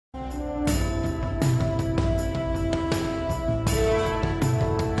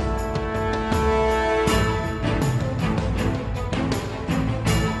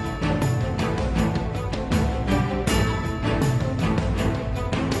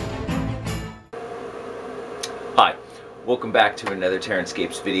Welcome back to another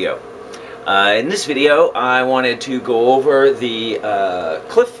TerranScapes video. In this video I wanted to go over the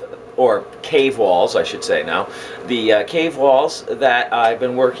cliff or cave walls, I should say now, the cave walls that I've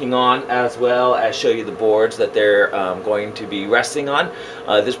been working on, as well as show you the boards that they're going to be resting on.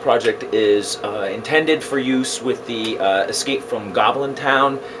 This project is intended for use with the Escape from Goblin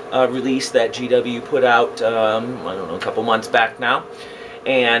Town release that GW put out, I don't know, a couple months back now.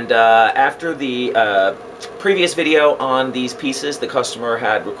 And after the previous video on these pieces, the customer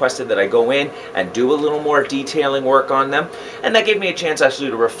had requested that I go in and do a little more detailing work on them, and that gave me a chance actually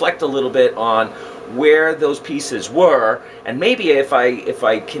to reflect a little bit on where those pieces were, and maybe if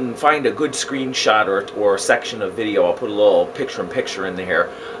I can find a good screenshot or section of video, I'll put a little picture-in-picture in there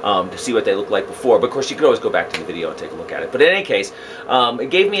to see what they looked like before. But of course you could always go back to the video and take a look at it. But in any case, it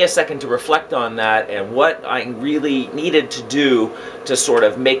gave me a second to reflect on that and what I really needed to do to sort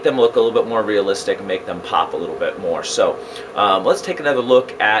of make them look a little bit more realistic and make them pop a little bit more. So let's take another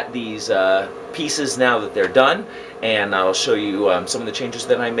look at these pieces now that they're done, and I'll show you some of the changes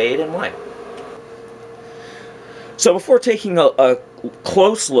that I made and why. So before taking a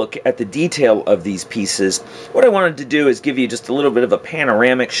close look at the detail of these pieces, what I wanted to do is give you just a little bit of a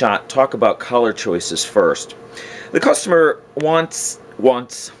panoramic shot, talk about color choices first. The customer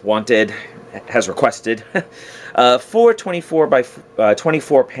has requested 4 24 by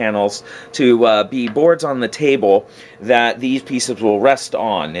 24 panels to be boards on the table that these pieces will rest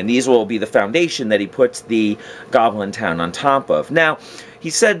on, and these will be the foundation that he puts the Goblin Town on top of. Now, he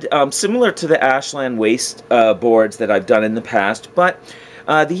said similar to the Ashland Waste boards that I've done in the past, but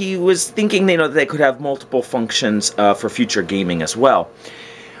he was thinking, that they could have multiple functions for future gaming as well.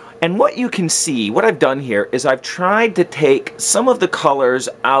 And what you can see, what I've done here is I've tried to take some of the colors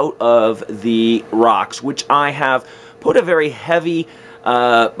out of the rocks, which I have put a very heavy,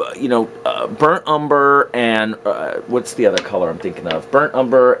 burnt umber and, what's the other color I'm thinking of? Burnt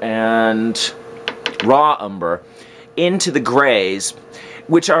umber and raw umber into the grays,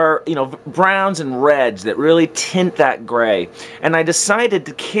 which are, browns and reds that really tint that gray. And I decided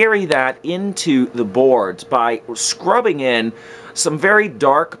to carry that into the boards by scrubbing in some very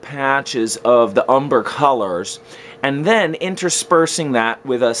dark patches of the umber colors, and then interspersing that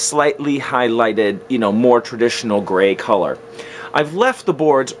with a slightly highlighted, more traditional gray color. I've left the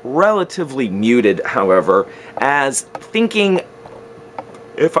boards relatively muted, however, as thinking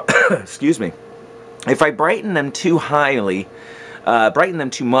if excuse me, if I brighten them too highly, brighten them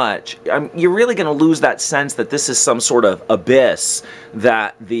too much, you're really going to lose that sense that this is some sort of abyss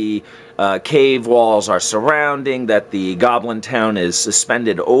that the cave walls are surrounding, that the Goblin Town is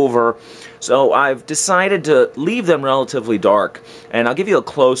suspended over. So I've decided to leave them relatively dark, and I'll give you a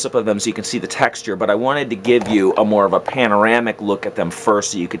close-up of them so you can see the texture, but I wanted to give you a more of a panoramic look at them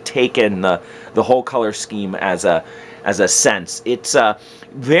first so you could take in the whole color scheme as a sense. It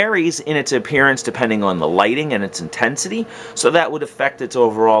varies in its appearance depending on the lighting and its intensity, so that would affect its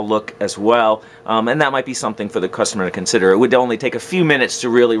overall look as well, and that might be something for the customer to consider. It would only take a few minutes to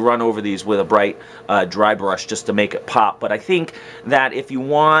really run over these with a bright dry brush just to make it pop, but I think that if you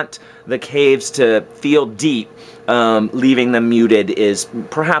want the caves to feel deep, leaving them muted is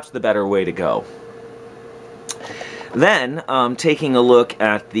perhaps the better way to go. Then, taking a look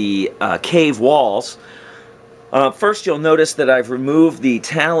at the cave walls, first, you'll notice that I've removed the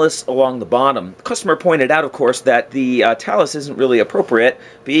talus along the bottom. The customer pointed out, of course, that the talus isn't really appropriate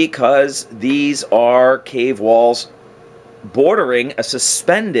because these are cave walls bordering a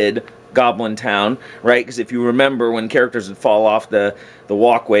suspended Goblin Town, right? Because if you remember when characters would fall off the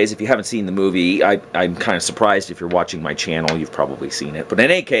walkways, if you haven't seen the movie, I'm kind of surprised if you're watching my channel, you've probably seen it. But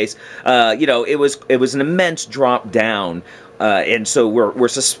in any case, it was an immense drop down. And so we're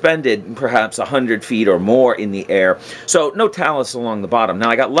suspended perhaps 100 feet or more in the air. So no talus along the bottom. Now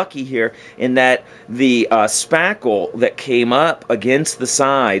I got lucky here in that the spackle that came up against the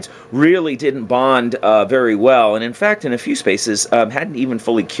sides really didn't bond very well. And in fact, in a few spaces, hadn't even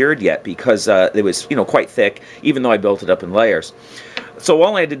fully cured yet because it was quite thick, even though I built it up in layers. So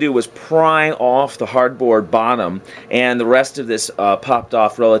all I had to do was pry off the hardboard bottom, and the rest of this popped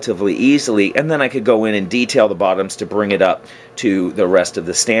off relatively easily, and then I could go in and detail the bottoms to bring it up to the rest of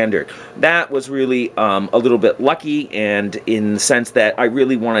the standard. That was really a little bit lucky, and in the sense that I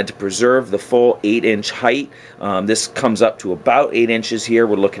really wanted to preserve the full 8-inch height. This comes up to about 8 inches here.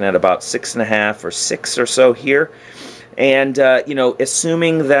 We're looking at about 6.5 or 6 or so here. And, you know,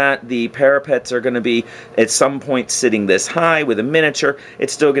 assuming that the parapets are going to be at some point sitting this high with a miniature,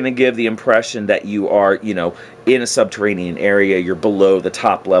 it's still going to give the impression that you are, you know, in a subterranean area. You're below the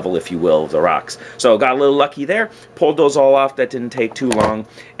top level, if you will, of the rocks. So got a little lucky there, pulled those all off. That didn't take too long,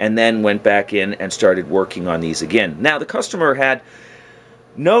 and then went back in and started working on these again. Now, the customer had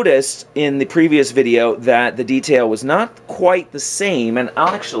noticed in the previous video that the detail was not quite the same, and I'll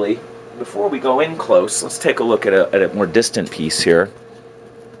actually, before we go in close, let's take a look at a more distant piece here.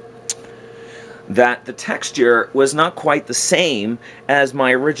 That the texture was not quite the same as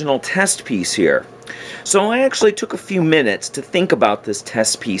my original test piece here. So I actually took a few minutes to think about this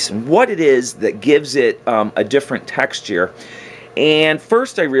test piece and what it is that gives it a different texture. And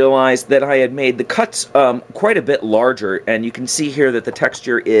first I realized that I had made the cuts quite a bit larger, and you can see here that the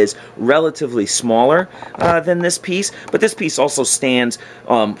texture is relatively smaller than this piece, but this piece also stands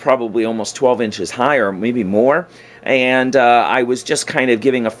probably almost 12 inches higher, maybe more, and I was just kind of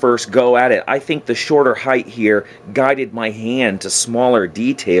giving a first go at it. I think the shorter height here guided my hand to smaller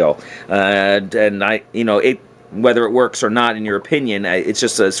detail, and I, you know, whether it works or not in your opinion, it's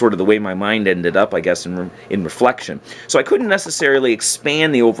just sort of the way my mind ended up, I guess, in reflection. So I couldn't necessarily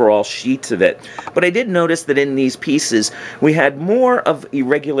expand the overall sheets of it, but I did notice that in these pieces we had more of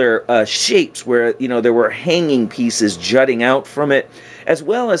irregular shapes where, you know, there were hanging pieces jutting out from it, as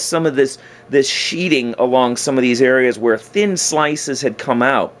well as some of this sheeting along some of these areas where thin slices had come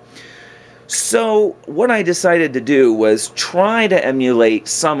out. So what I decided to do was try to emulate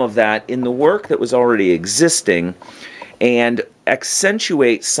some of that in the work that was already existing and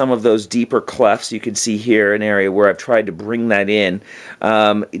accentuate some of those deeper clefts. You can see here an area where I've tried to bring that in,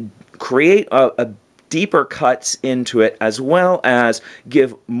 create a deeper cuts into it, as well as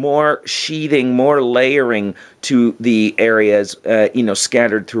give more sheathing, more layering to the areas, you know,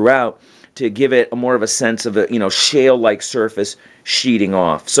 scattered throughout, to give it more of a sense of a, you know, shale-like surface sheeting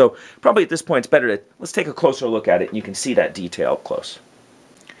off. So probably at this point it's better to, let's take a closer look at it, and you can see that detail up close.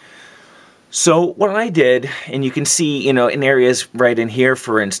 So what I did, and you can see, you know, in areas right in here,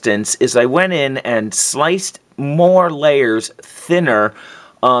 for instance, is I went in and sliced more layers thinner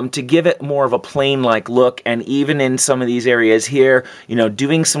to give it more of a plane-like look, and even in some of these areas here, you know,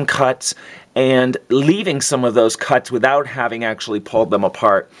 doing some cuts and leaving some of those cuts without having actually pulled them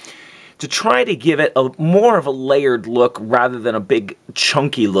apart, to try to give it more of a layered look rather than a big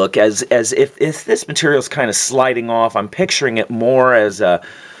chunky look, as if this material is kind of sliding off. I'm picturing it more as a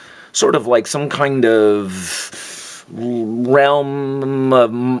sort of like some kind of realm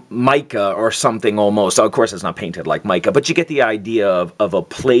of mica or something almost. Of course it's not painted like mica, but you get the idea of a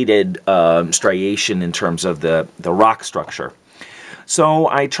plated striation in terms of the rock structure. So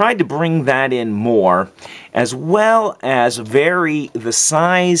I tried to bring that in more, as well as vary the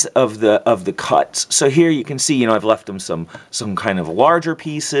size of the cuts. So here you can see, you know, I've left them some kind of larger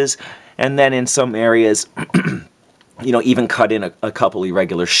pieces, and then in some areas, you know, even cut in a couple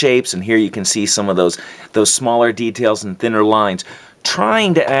irregular shapes. And here you can see some of those smaller details and thinner lines,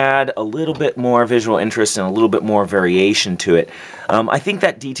 trying to add a little bit more visual interest and a little bit more variation to it. I think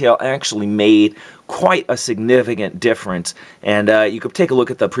that detail actually made quite a significant difference, and you could take a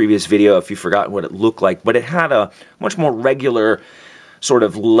look at the previous video if you've forgotten what it looked like, but it had a much more regular sort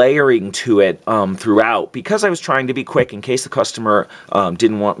of layering to it throughout, because I was trying to be quick in case the customer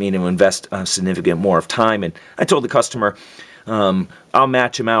didn't want me to invest significant more of time. And I told the customer, I'll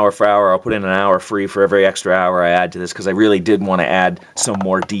match him hour for hour. I'll put in an hour free for every extra hour I add to this, because I really did want to add some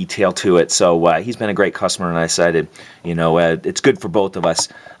more detail to it. So he's been a great customer, and I decided, you know, it's good for both of us.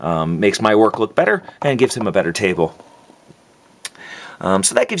 Makes my work look better and gives him a better table.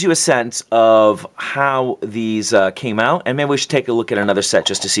 So that gives you a sense of how these came out, and maybe we should take a look at another set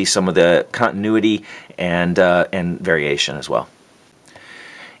just to see some of the continuity and variation as well.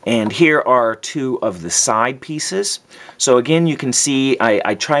 And here are two of the side pieces. So again, you can see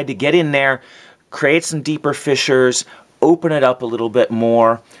I tried to get in there, create some deeper fissures, open it up a little bit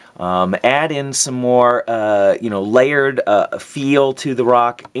more, add in some more you know, layered feel to the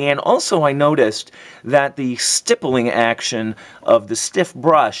rock. And also I noticed that the stippling action of the stiff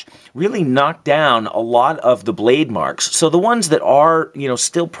brush really knocked down a lot of the blade marks. So the ones that are, you know,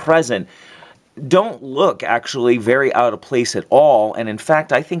 still present don't look actually very out of place at all, and in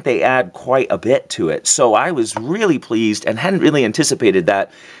fact I think they add quite a bit to it. So I was really pleased and hadn't really anticipated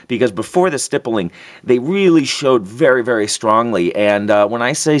that, because before the stippling they really showed very, very strongly. And when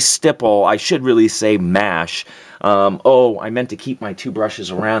I say stipple, I should really say mash. Oh, I meant to keep my 2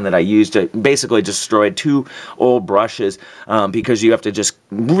 brushes around that I used. I basically destroyed 2 old brushes because you have to just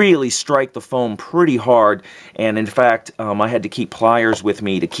really strike the foam pretty hard. And in fact, I had to keep pliers with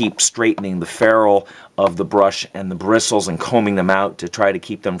me to keep straightening the ferrule of the brush and the bristles and combing them out to try to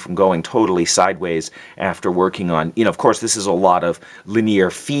keep them from going totally sideways after working on, of course, this is a lot of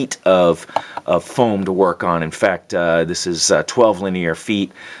linear feet of foam to work on. In fact, this is 12 linear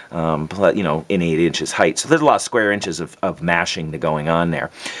feet, in 8 inches height. So there's a lot of square inches of mashing going on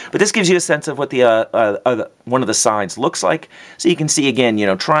there. But this gives you a sense of what the one of the sides looks like. So you can see again,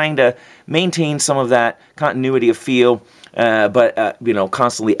 trying to maintain some of that continuity of feel, but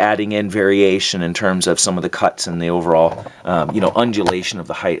constantly adding in variation in terms of some of the cuts and the overall, undulation of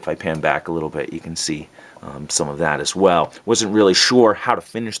the height. If I pan back a little bit, you can see some of that as well. Wasn't really sure how to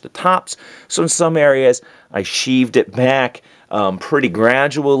finish the tops, so in some areas I sheaved it back pretty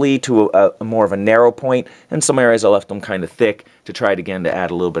gradually to a more of a narrow point. In some areas I left them kind of thick to try it again to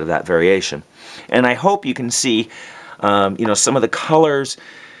add a little bit of that variation. And I hope you can see, some of the colors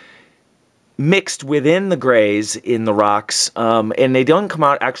mixed within the grays in the rocks, and they don't come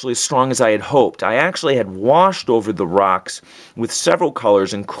out actually as strong as I had hoped. I actually had washed over the rocks with several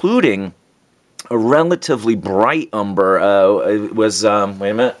colors, including a relatively bright umber. It was, wait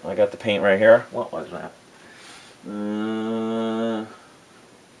a minute, I got the paint right here. What was that?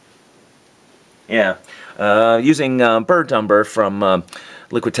 Using burnt umber from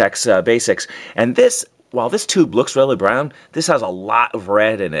Liquitex Basics. And this, while this tube looks really brown, this has a lot of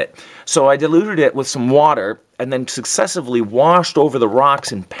red in it. So I diluted it with some water and then successively washed over the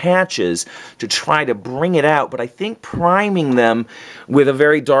rocks in patches to try to bring it out. But I think priming them with a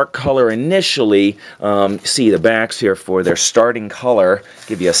very dark color initially, see the backs here for their starting color,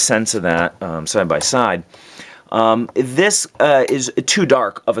 give you a sense of that side by side. This is too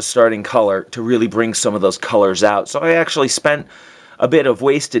dark of a starting color to really bring some of those colors out. So I actually spent a bit of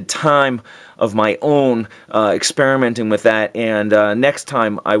wasted time of my own experimenting with that, and next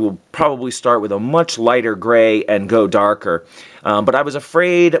time I will probably start with a much lighter gray and go darker. But I was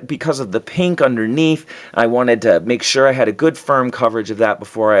afraid because of the pink underneath, I wanted to make sure I had a good firm coverage of that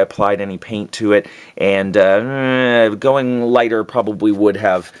before I applied any paint to it, and going lighter probably would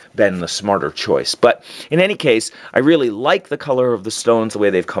have been the smarter choice. But in any case, I really like the color of the stones, the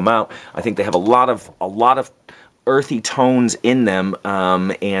way they've come out. I think they have a lot of earthy tones in them,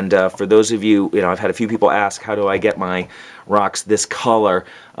 and for those of you, I've had a few people ask, how do I get my rocks this color?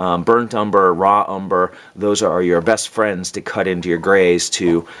 Burnt umber, raw umber, those are your best friends to cut into your grays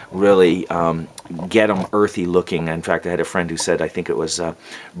to really get them earthy looking. In fact, I had a friend who said, I think it was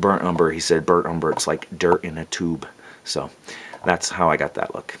burnt umber, he said burnt umber, it's like dirt in a tube. So that's how I got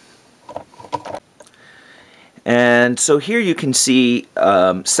that look. And so here you can see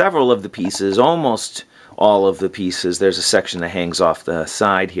several of the pieces, almost all of the pieces. There's a section that hangs off the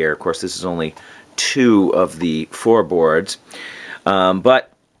side here. Of course, this is only 2 of the 4 boards,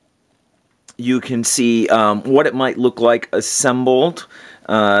 but you can see what it might look like assembled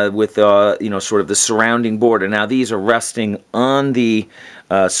with sort of the surrounding border. Now these are resting on the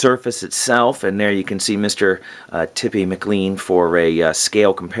surface itself, and there you can see Mr. Tippy McLean for a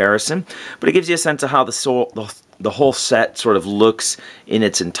scale comparison. But it gives you a sense of how the whole set sort of looks in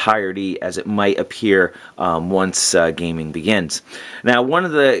its entirety as it might appear once gaming begins. Now, one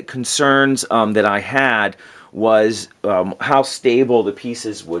of the concerns that I had was how stable the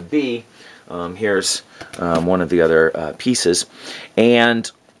pieces would be. Here's one of the other pieces, and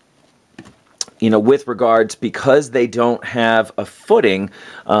with regards, because they don't have a footing,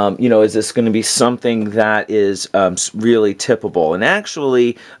 is this going to be something that is really tippable? And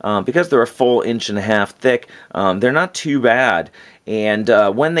actually, because they're a full 1.5 inches thick, they're not too bad. And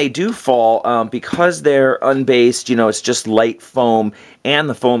when they do fall, because they're unbased, it's just light foam, and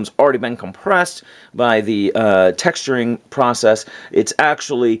the foam's already been compressed by the texturing process, it's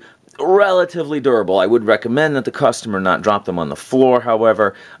actually relatively durable. I would recommend that the customer not drop them on the floor,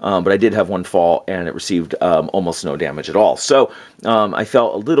 however, but I did have one fall and it received almost no damage at all. So I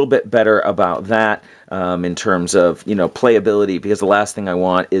felt a little bit better about that in terms of, playability, because the last thing I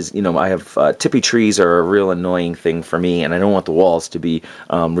want is, I have tippy trees are a real annoying thing for me, and I don't want the walls to be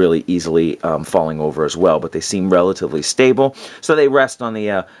really easily falling over as well, but they seem relatively stable. So they rest on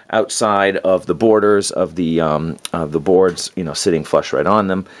the outside of the borders of the boards, sitting flush right on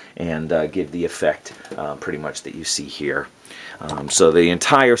them, and give the effect pretty much that you see here. So the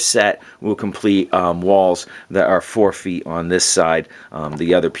entire set will complete walls that are 4 feet on this side.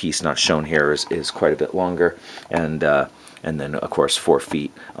 The other piece not shown here is quite a bit longer, and then of course 4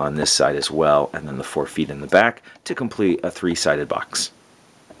 feet on this side as well, and then the 4 feet in the back to complete a 3-sided box.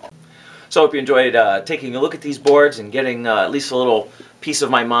 So I hope you enjoyed taking a look at these boards and getting at least a little piece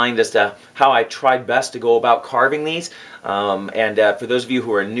of my mind as to how I tried best to go about carving these. For those of you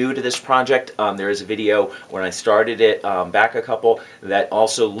who are new to this project, there is a video when I started it back a couple that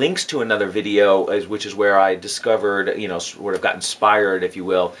also links to another video, which is where I discovered, sort of got inspired, if you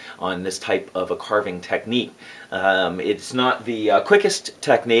will, on this type of a carving technique. It's not the quickest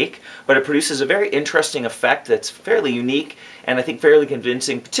technique, but it produces a very interesting effect that's fairly unique and I think fairly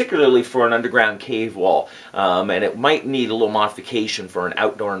convincing, particularly for an underground cave wall. And it might need a little modification for an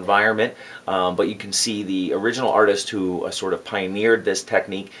outdoor environment, but you can see the original artist who sort of pioneered this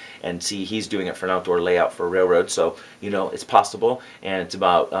technique, and see he's doing it for an outdoor layout for a railroad. So it's possible, and it's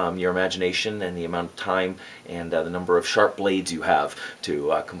about your imagination and the amount of time and the number of sharp blades you have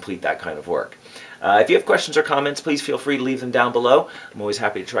to complete that kind of work. If you have questions or comments, please feel free to leave them down below. I'm always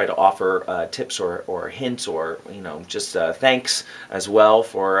happy to try to offer tips or hints, or just thanks as well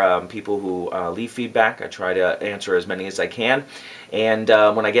for people who leave feedback. I try to answer as many as I can. And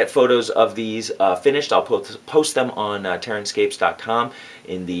when I get photos of these finished, I'll post them on TerranScapes.com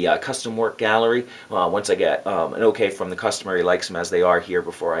in the custom work gallery. Once I get an okay from the customer, he likes them as they are here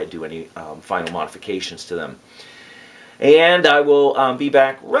before I do any final modifications to them. And I will be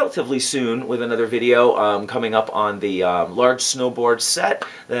back relatively soon with another video coming up on the large snowboard set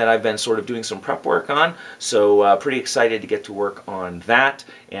that I've been sort of doing some prep work on. So pretty excited to get to work on that,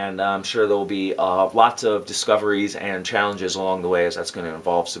 and I'm sure there will be lots of discoveries and challenges along the way, as that's going to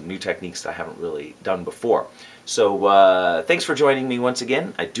involve some new techniques that I haven't really done before. So thanks for joining me once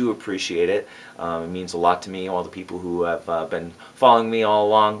again. I do appreciate it. It means a lot to me, all the people who have been following me all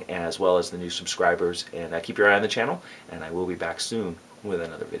along, as well as the new subscribers. And keep your eye on the channel, and I will be back soon with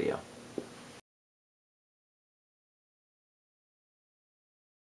another video.